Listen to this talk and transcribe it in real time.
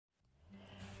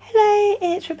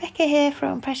Hi, it's Rebecca here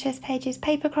from Precious Pages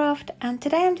Papercraft, and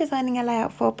today I'm designing a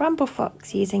layout for Bramble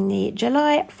Fox using the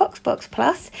July Foxbox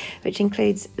Plus, which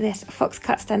includes this Fox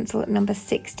Cut stencil number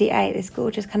 68, this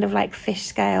gorgeous kind of like fish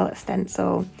scale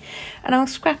stencil. And I'm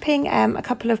scrapping a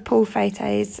couple of pool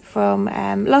photos from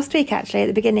last week actually, at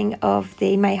the beginning of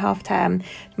the May half term.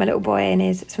 My little boy in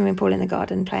his swimming pool in the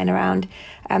garden playing around.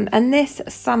 And this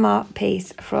summer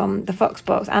piece from the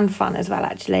Foxbox, and fun as well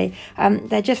actually,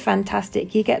 they're just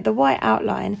fantastic. You get the white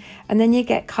outline and then you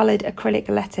get coloured acrylic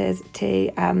letters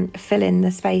to fill in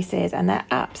the spaces, and they're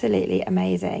absolutely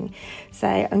amazing. So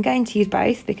I'm going to use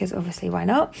both because obviously why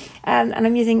not, and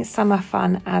I'm using Summer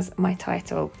Fun as my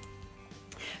title.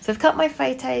 So I've cut my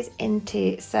photos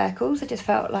into circles. I just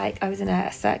felt like I was in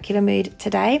a circular mood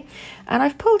today. And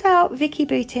I've pulled out Vicki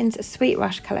Boutin's Sweet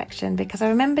Rush collection because I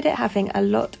remembered it having a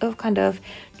lot of kind of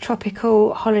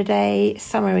tropical, holiday,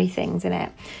 summery things in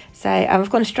it. So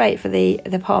I've gone straight for the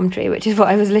palm tree, which is what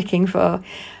I was looking for.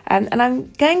 And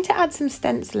I'm going to add some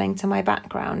stenciling to my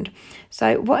background.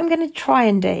 So what I'm going to try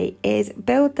and do is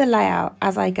build the layout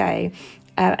as I go.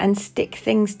 And stick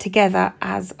things together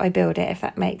as I build it, if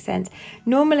that makes sense.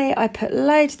 Normally I put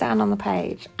loads down on the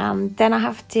page and then I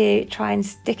have to try and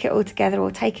stick it all together or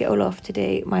take it all off to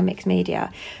do my mixed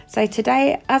media. So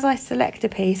today, as I select a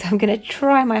piece, I'm going to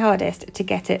try my hardest to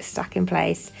get it stuck in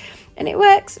place. And it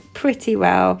works pretty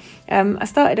well. I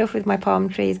started off with my palm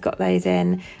trees, got those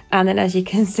in, and then as you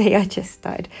can see, I just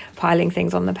started piling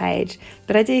things on the page.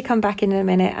 But I do come back in a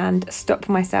minute and stop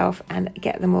myself and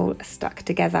get them all stuck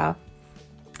together.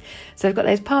 So I've got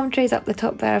those palm trees up the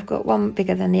top there, I've got one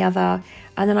bigger than the other,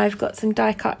 and then I've got some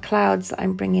die cut clouds that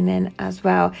I'm bringing in as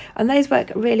well. And those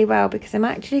work really well because I'm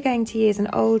actually going to use an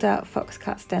older Fox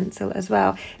Cut stencil as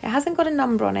well. It hasn't got a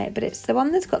number on it, but it's the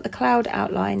one that's got the cloud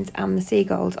outlines and the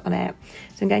seagulls on it.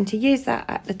 So I'm going to use that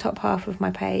at the top half of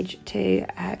my page to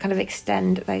kind of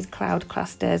extend those cloud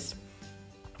clusters.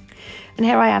 And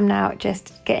here I am now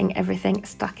just getting everything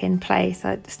stuck in place.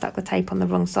 I stuck the tape on the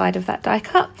wrong side of that die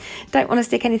cut. Don't want to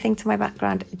stick anything to my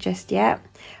background just yet.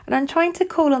 And I'm trying to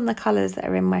call on the colours that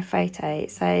are in my photo.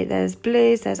 So there's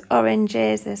blues, there's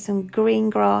oranges, there's some green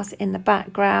grass in the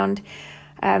background.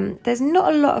 There's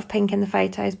not a lot of pink in the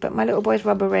photos, but my little boy's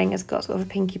rubber ring has got sort of a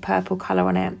pinky purple colour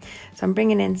on it. So I'm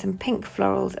bringing in some pink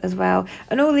florals as well.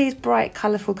 And all these bright,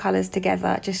 colourful colours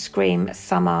together just scream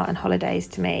summer and holidays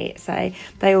to me. So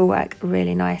they all work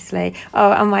really nicely.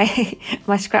 Oh, and my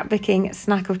scrapbooking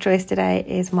snack of choice today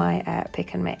is my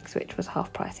pick and mix, which was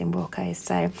half price in Walco's.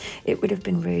 So it would have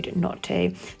been rude not to.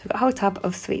 So I've got a whole tub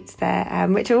of sweets there,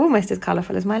 which are almost as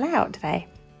colourful as my layout today.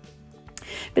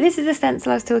 But this is the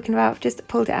stencil I was talking about. I've just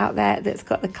pulled it out there that's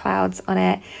got the clouds on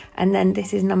it. And then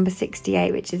this is number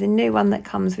 68, which is a new one that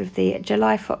comes with the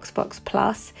July Foxbox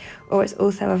Plus, or it's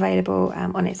also available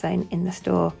on its own in the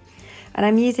store. And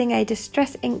I'm using a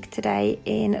distress ink today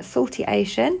in Salty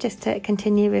Ocean, just to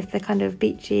continue with the kind of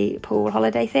beachy pool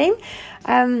holiday theme.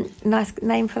 Nice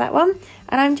name for that one.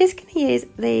 And I'm just going to use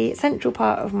the central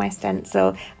part of my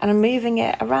stencil and I'm moving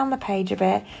it around the page a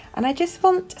bit. And I just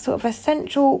want sort of a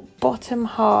central bottom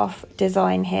half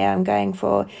design here. I'm going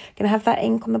to have that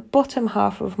ink on the bottom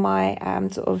half of my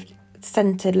sort of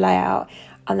centered layout.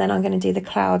 And then I'm going to do the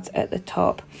clouds at the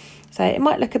top. So it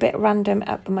might look a bit random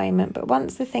at the moment, but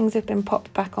once the things have been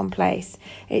popped back on place,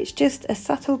 it's just a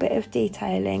subtle bit of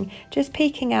detailing, just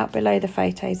peeking out below the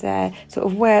photos there, sort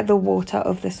of where the water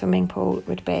of the swimming pool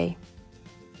would be.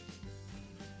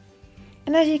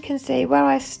 And as you can see, where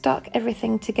I've stuck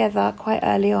everything together quite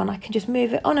early on, I can just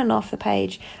move it on and off the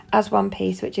page as one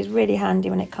piece, which is really handy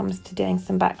when it comes to doing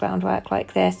some background work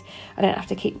like this. I don't have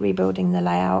to keep rebuilding the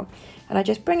layout. And I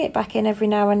just bring it back in every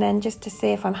now and then just to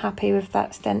see if I'm happy with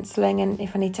that stenciling and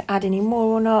if I need to add any more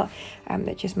or not.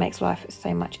 It just makes life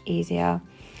so much easier.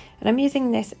 And I'm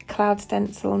using this cloud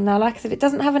stencil. Now, like I said, it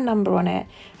doesn't have a number on it.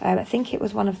 I think it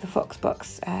was one of the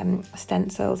Foxbox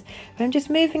stencils. But I'm just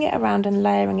moving it around and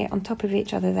layering it on top of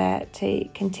each other there to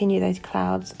continue those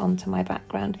clouds onto my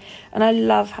background. And I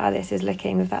love how this is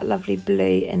looking with that lovely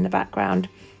blue in the background.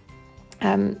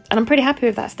 And I'm pretty happy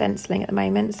with that stenciling at the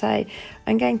moment, so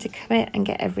I'm going to commit and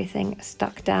get everything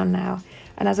stuck down now.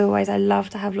 And as always, I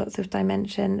love to have lots of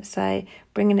dimension, so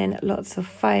bringing in lots of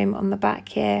foam on the back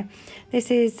here. This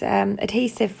is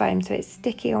adhesive foam, so it's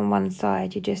sticky on one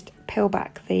side. You just peel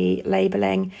back the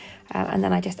labelling, and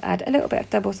then I just add a little bit of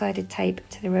double-sided tape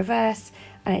to the reverse,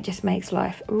 and it just makes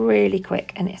life really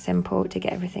quick and it's simple to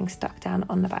get everything stuck down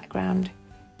on the background.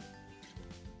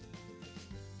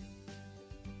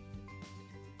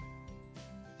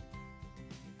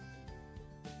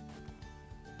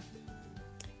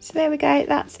 So there we go,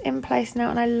 that's in place now,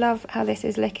 and I love how this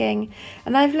is looking.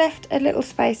 And I've left a little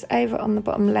space over on the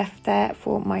bottom left there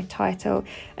for my title,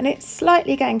 and it's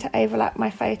slightly going to overlap my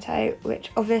photo, which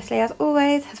obviously, as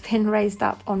always, has been raised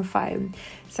up on foam.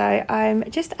 So I'm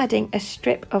just adding a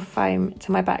strip of foam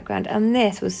to my background, and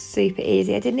this was super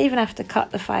easy. I didn't even have to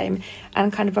cut the foam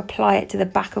and kind of apply it to the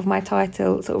back of my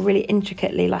title sort of really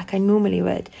intricately like I normally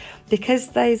would. Because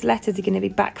those letters are going to be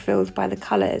backfilled by the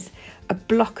colours, a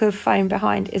block of foam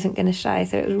behind isn't going to show,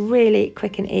 so it was really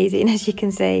quick and easy. And as you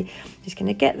can see, I'm just going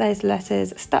to get those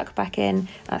letters stuck back in.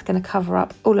 That's going to cover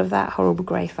up all of that horrible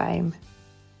grey foam.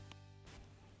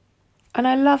 And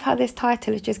I love how this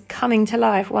title is just coming to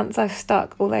life once I've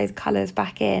stuck all those colours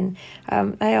back in.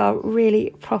 They are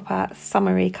really proper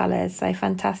summery colours, so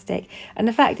fantastic. And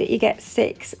the fact that you get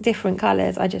 6 different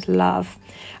colours, I just love.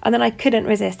 And then I couldn't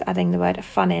resist adding the word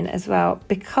fun in as well,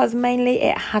 because mainly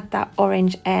it had that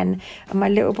orange N, and my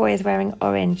little boy is wearing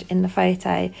orange in the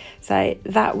photo. So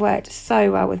that worked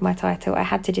so well with my title. I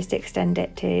had to just extend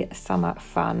it to summer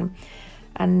fun.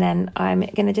 And then I'm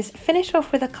going to just finish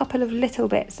off with a couple of little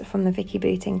bits from the Vicki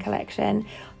Boutin collection.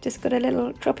 Just got a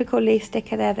little tropical leaf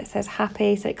sticker there that says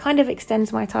happy, so it kind of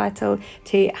extends my title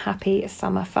to happy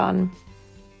summer fun.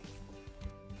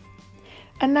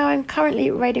 And now I'm currently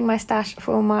raiding my stash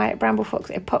for my Bramble Fox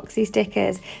epoxy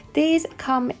stickers. These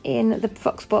come in the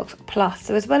Foxbox Plus,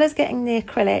 so as well as getting the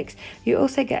acrylics, you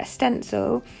also get a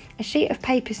stencil, a sheet of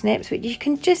paper snips, which you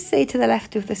can just see to the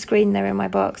left of the screen there in my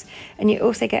box, and you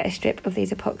also get a strip of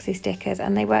these epoxy stickers,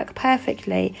 and they work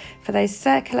perfectly for those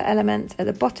circular elements at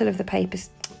the bottom of the paper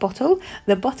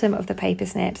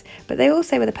snips, but they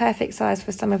also were the perfect size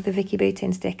for some of the Vicki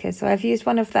Boutin stickers. So I've used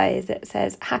one of those that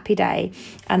says happy day,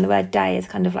 and the word day is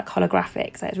kind of like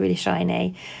holographic, so it's really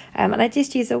shiny. And I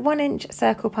just use a 1-inch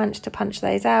circle punch to punch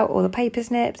those out, or the paper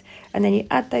snips, and then you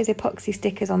add those epoxy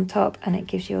stickers on top, and it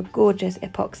gives you a gorgeous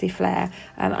epoxy flare.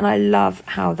 And I love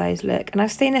how those look. And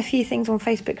I've seen a few things on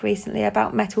Facebook recently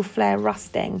about metal flare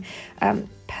rusting.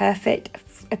 Perfect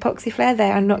epoxy flare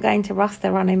there. I'm not going to rust,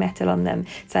 there are no metal on them,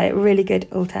 so really good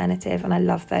alternative, and I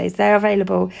love those. They're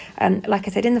available like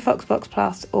I said in the Foxbox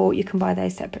Plus, or you can buy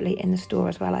those separately in the store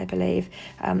as well, I believe,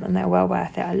 and they're well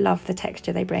worth it. I love the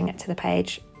texture they bring to the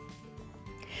page.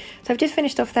 So I've just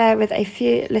finished off there with a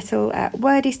few little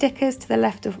wordy stickers to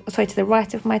the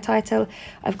right of my title.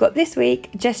 I've got this week,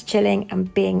 just chilling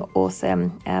and being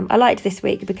awesome. I liked this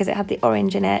week because it had the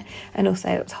orange in it, and also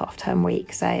it was half-term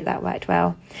week, so that worked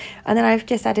well. And then I've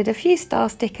just added a few star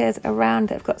stickers around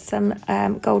that have got some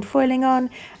gold foiling on,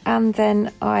 and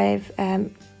then I've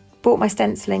brought my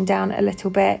stenciling down a little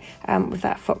bit with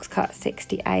that Fox Cut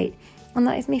 68. And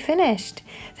that is me finished.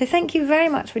 So thank you very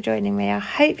much for joining me. I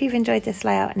hope you've enjoyed this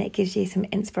layout and it gives you some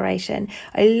inspiration.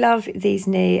 I love these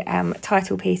new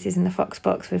title pieces in the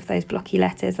Foxbox with those blocky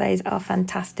letters. Those are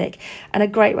fantastic and a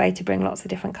great way to bring lots of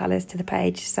different colours to the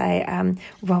page. So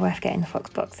well worth getting the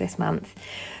Foxbox this month.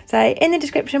 So in the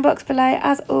description box below,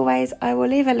 as always, I will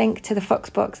leave a link to the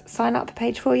Foxbox sign up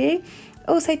page for you.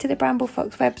 Also to the Bramble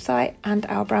Fox website and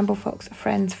our Bramble Fox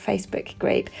Friends Facebook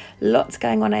group. Lots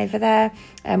going on over there.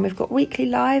 We've got weekly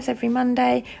lives every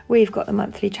Monday. We've got the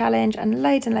monthly challenge and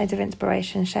loads of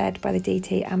inspiration shared by the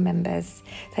DT and members.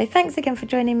 So thanks again for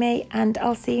joining me, and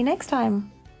I'll see you next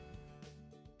time.